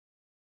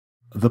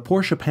The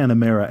Porsche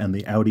Panamera and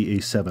the Audi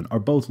A7 are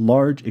both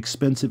large,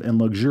 expensive, and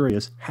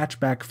luxurious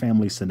hatchback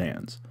family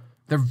sedans.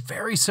 They're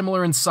very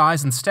similar in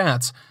size and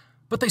stats,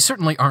 but they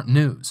certainly aren't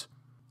news.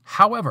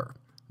 However,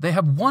 they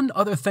have one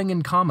other thing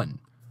in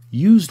common.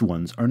 Used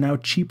ones are now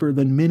cheaper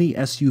than many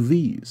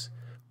SUVs.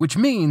 Which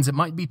means it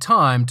might be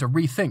time to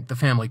rethink the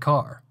family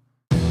car.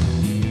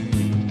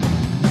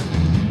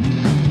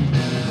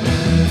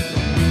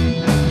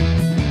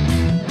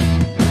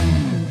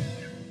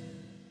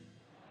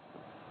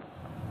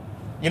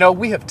 You know,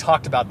 we have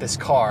talked about this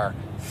car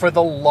for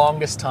the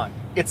longest time.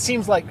 It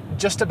seems like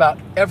just about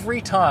every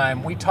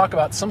time we talk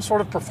about some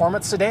sort of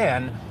performance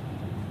sedan,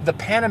 the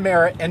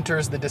Panamera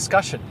enters the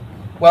discussion.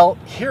 Well,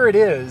 here it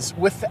is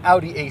with the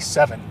Audi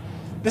A7.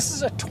 This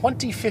is a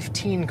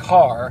 2015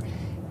 car,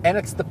 and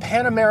it's the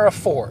Panamera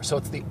 4, so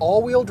it's the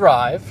all-wheel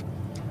drive,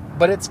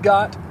 but it's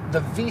got the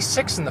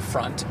V6 in the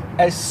front.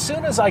 As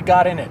soon as I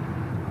got in it,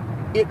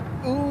 it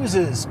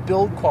oozes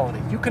build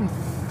quality. You can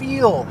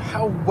feel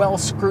how well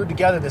screwed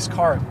together this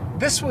car is.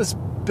 This was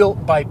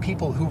built by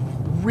people who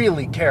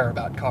really care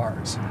about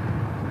cars.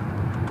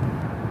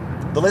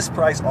 The list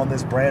price on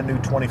this brand new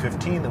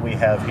 2015 that we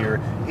have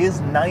here is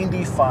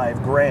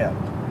 $95 grand.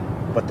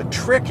 But the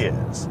trick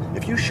is,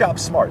 if you shop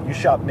smart, you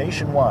shop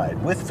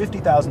nationwide with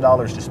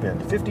 $50,000 to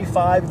spend,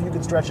 55 if you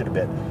can stretch it a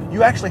bit,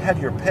 you actually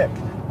have your pick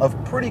of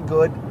pretty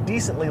good,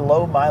 decently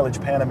low mileage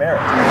Panameras.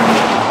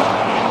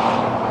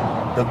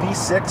 The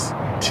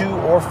V6, 2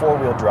 or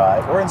 4-wheel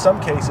drive, or in some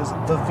cases,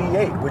 the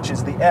V8, which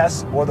is the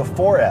S or the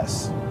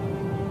 4S.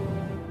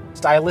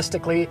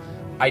 Stylistically,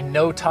 I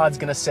know Todd's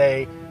gonna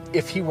say,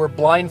 if he were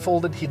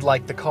blindfolded, he'd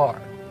like the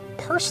car.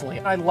 Personally,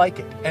 I like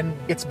it, and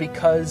it's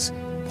because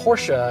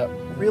Porsche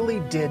really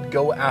did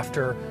go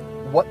after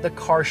what the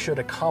car should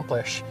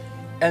accomplish,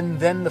 and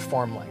then the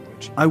form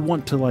language. I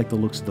want to like the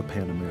looks of the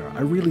Panamera.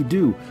 I really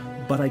do,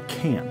 but I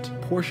can't.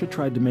 Porsche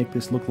tried to make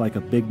this look like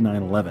a big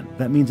 911.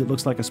 That means it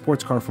looks like a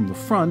sports car from the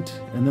front,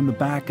 and then the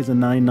back is a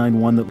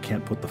 991 that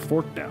can't put the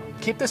fork down.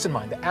 Keep this in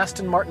mind, the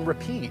Aston Martin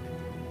Rapide.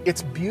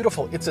 It's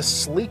beautiful, it's a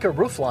sleeker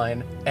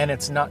roofline, and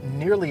it's not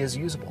nearly as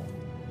usable.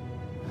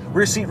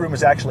 Rear seat room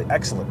is actually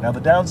excellent. Now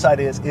the downside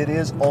is it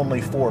is only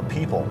 4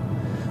 people.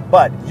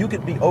 But you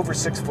could be over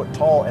 6 foot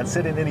tall and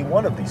sit in any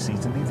one of these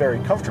seats and be very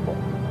comfortable.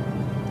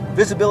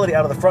 Visibility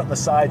out of the front and the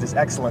sides is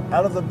excellent.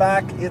 Out of the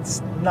back,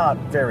 it's not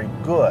very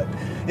good.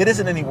 It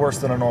isn't any worse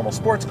than a normal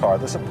sports car.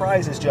 The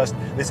surprise is just,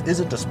 this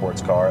isn't a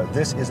sports car.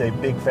 This is a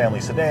big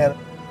family sedan.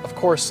 Of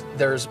course,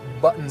 there's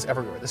buttons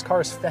everywhere. This car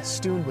is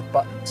festooned with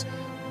buttons.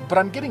 But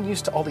I'm getting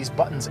used to all these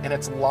buttons, and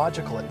it's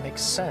logical. It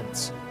makes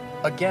sense.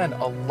 Again,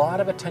 a lot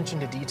of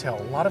attention to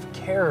detail, a lot of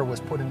care was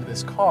put into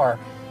this car.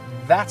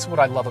 That's what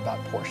I love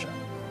about Porsche.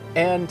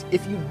 And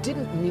if you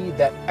didn't need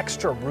that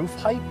extra roof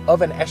height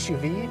of an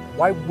SUV,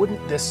 why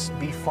wouldn't this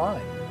be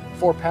fine?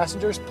 4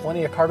 passengers,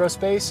 plenty of cargo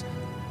space.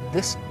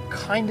 This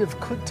kind of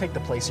could take the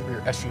place of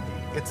your SUV.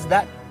 It's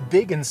that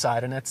big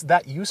inside and it's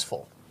that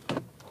useful.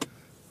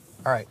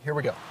 All right, here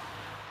we go.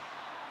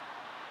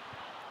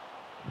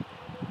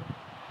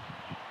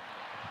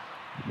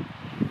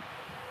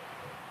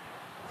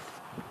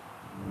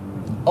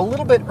 A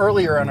little bit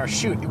earlier on our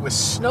shoot, it was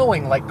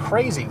snowing like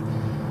crazy.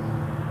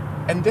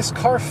 And this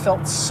car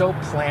felt so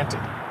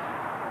planted.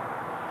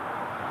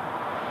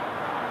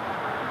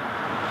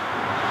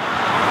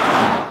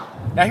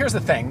 Now here's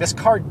the thing, this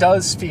car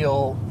does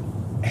feel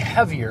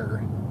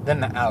heavier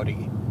than the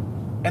Audi.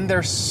 And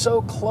they're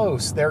so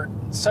close, they're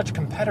such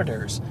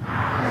competitors.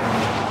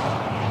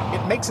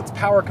 It makes its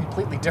power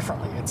completely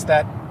differently. It's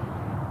that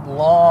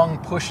long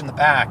push in the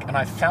back, and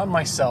I found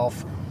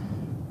myself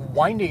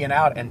winding it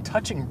out and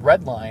touching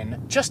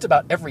redline just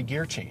about every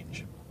gear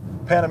change.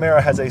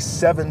 Panamera has a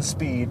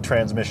 7-speed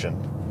transmission.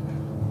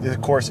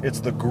 Of course, it's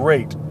the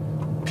great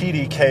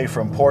PDK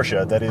from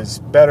Porsche that is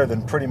better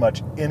than pretty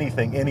much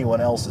anything anyone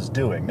else is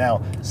doing.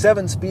 Now,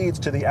 7 speeds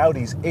to the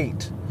Audi's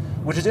 8,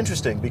 which is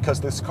interesting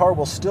because this car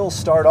will still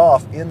start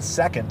off in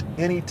second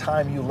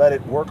anytime you let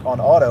it work on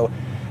auto,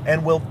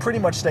 and will pretty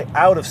much stay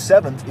out of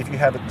 7th if you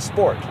have it in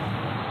sport.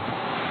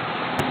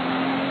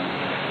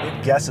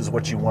 It guesses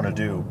what you want to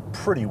do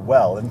pretty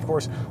well, and of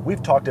course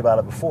we've talked about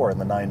it before in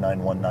the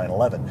 991,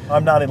 911.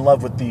 I'm not in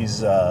love with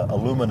these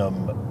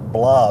aluminum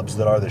blobs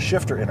that are the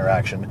shifter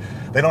interaction.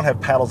 They don't have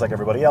paddles like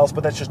everybody else,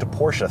 but that's just a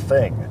Porsche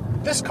thing.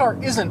 This car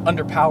isn't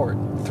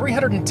underpowered.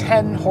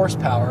 310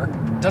 horsepower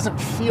doesn't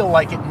feel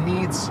like it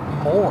needs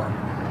more.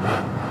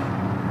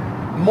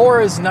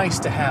 More is nice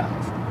to have.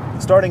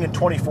 Starting in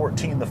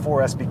 2014, the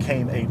 4S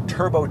became a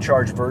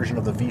turbocharged version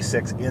of the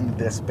V6 in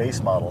this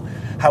base model.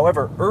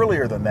 However,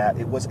 earlier than that,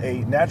 it was a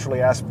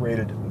naturally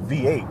aspirated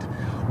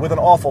V8 with an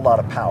awful lot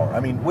of power.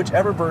 I mean,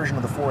 whichever version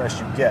of the 4S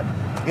you get,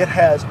 it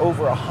has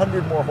over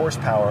 100 more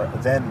horsepower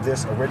than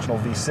this original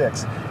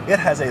V6. It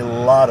has a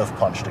lot of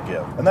punch to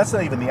give. And that's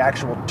not even the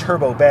actual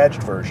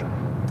turbo-badged version.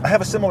 I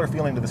have a similar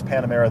feeling to this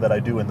Panamera that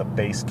I do in the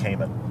base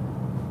Cayman.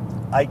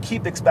 I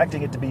keep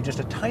expecting it to be just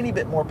a tiny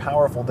bit more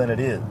powerful than it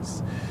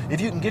is.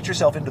 If you can get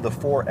yourself into the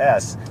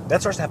 4S,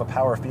 that starts to have a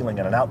power feeling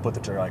and an output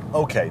that you're like,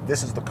 okay,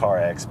 this is the car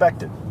I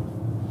expected.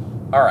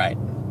 All right,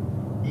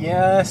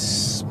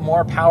 Yes,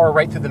 more power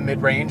right through the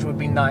mid-range would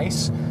be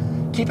nice.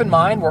 Keep in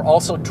mind, we're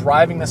also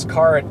driving this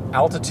car at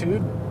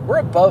altitude. We're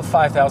above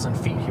 5,000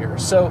 feet here,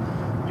 so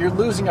you're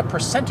losing a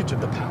percentage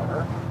of the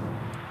power.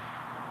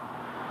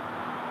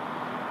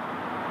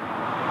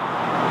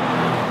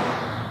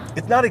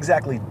 It's not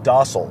exactly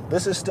docile.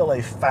 This is still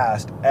a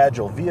fast,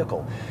 agile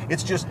vehicle.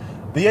 It's just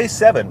the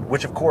A7,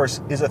 which of course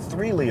is a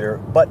 3-liter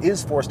but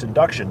is forced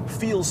induction,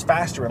 feels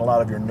faster in a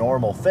lot of your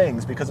normal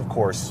things because of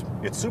course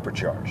it's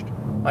supercharged.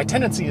 My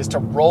tendency is to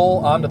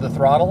roll onto the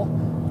throttle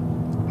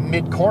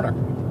mid-corner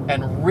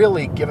and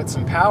really give it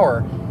some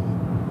power.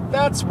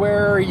 That's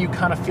where you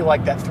kind of feel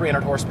like that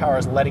 300 horsepower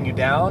is letting you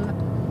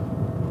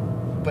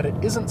down, but it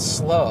isn't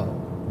slow.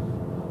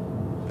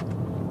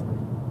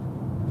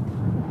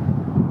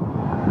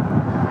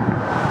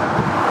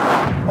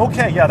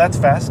 Okay, yeah, that's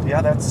fast.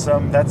 Yeah,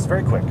 that's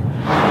very quick.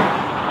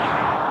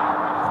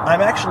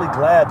 I'm actually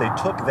glad they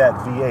took that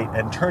V8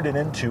 and turned it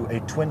into a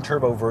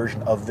twin-turbo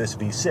version of this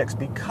V6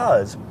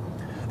 because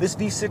this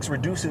V6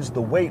 reduces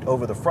the weight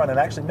over the front and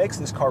actually makes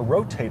this car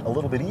rotate a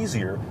little bit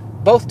easier.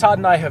 Both Todd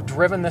and I have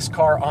driven this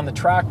car on the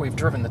track. We've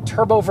driven the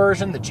turbo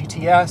version, the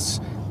GTS.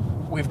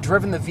 We've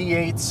driven the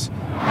V8s.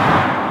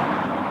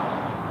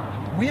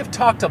 We have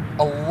talked a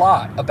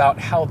lot about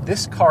how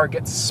this car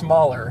gets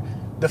smaller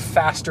the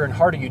faster and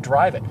harder you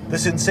drive it. The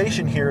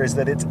sensation here is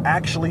that it's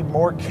actually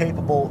more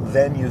capable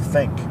than you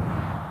think.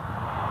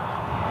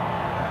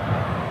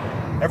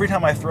 Every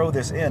time I throw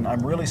this in,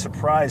 I'm really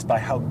surprised by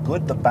how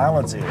good the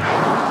balance is.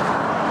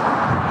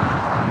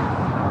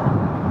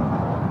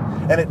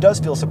 And it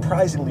does feel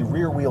surprisingly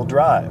rear-wheel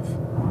drive.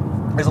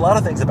 There's a lot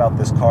of things about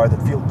this car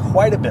that feel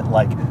quite a bit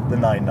like the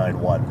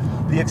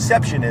 991. The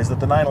exception is that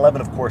the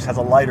 911, of course, has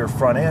a lighter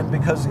front end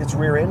because it's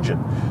rear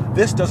engine.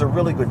 This does a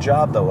really good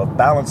job, though, of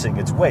balancing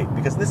its weight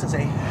because this is a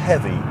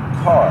heavy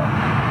car.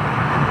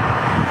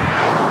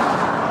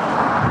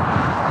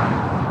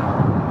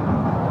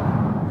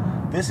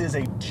 This is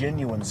a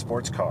genuine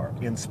sports car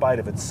in spite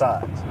of its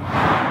size.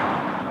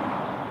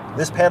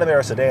 This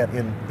Panamera sedan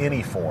in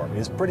any form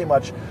is pretty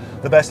much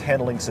the best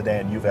handling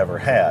sedan you've ever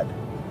had.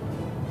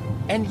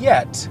 And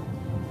yet,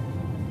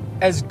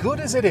 as good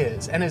as it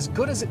is and as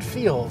good as it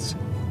feels,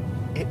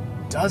 it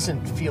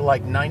doesn't feel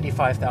like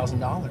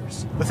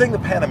 $95,000. The thing the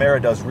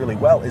Panamera does really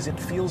well is it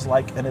feels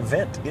like an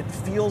event. It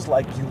feels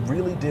like you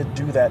really did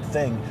do that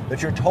thing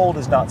that you're told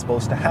is not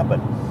supposed to happen.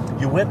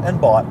 You went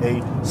and bought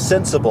a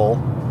sensible,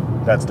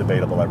 that's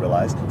debatable I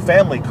realize,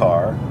 family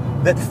car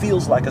that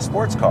feels like a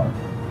sports car.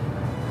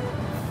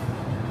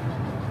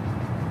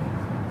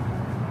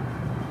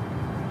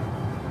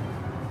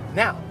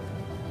 Now,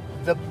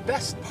 the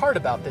best part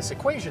about this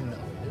equation,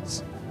 though,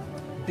 is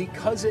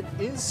because it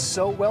is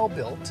so well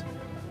built,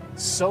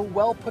 so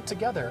well put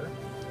together,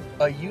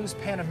 a used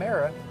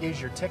Panamera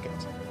is your ticket.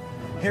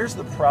 Here's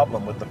the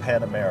problem with the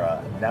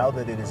Panamera now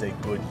that it is a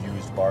good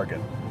used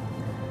bargain.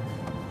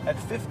 At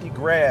 50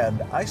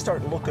 grand, I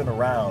start looking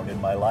around in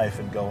my life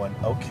and going,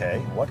 okay,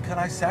 what can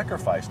I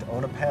sacrifice to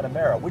own a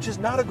Panamera? Which is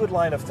not a good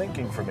line of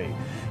thinking for me.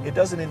 It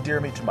doesn't endear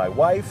me to my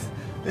wife.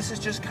 This is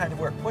just kind of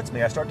where it puts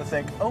me. I start to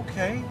think,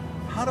 okay,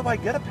 how do I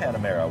get a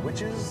Panamera?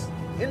 Which is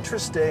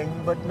interesting,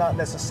 but not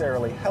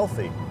necessarily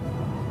healthy.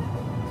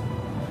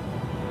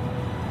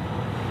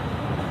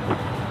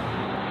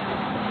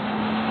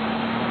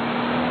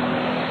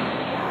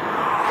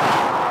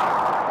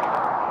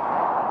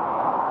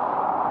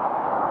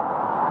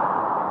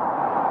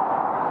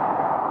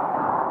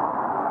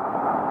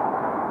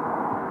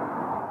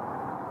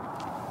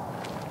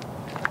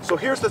 So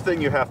here's the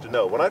thing you have to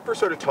know. When I first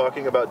started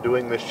talking about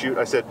doing this shoot,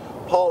 I said,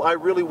 Paul, I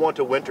really want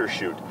a winter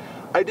shoot.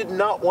 I did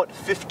not want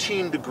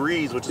 15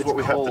 degrees, which is what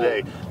we have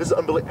today. This is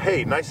unbelievable.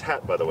 Hey, nice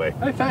hat, by the way.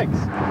 Hey, thanks.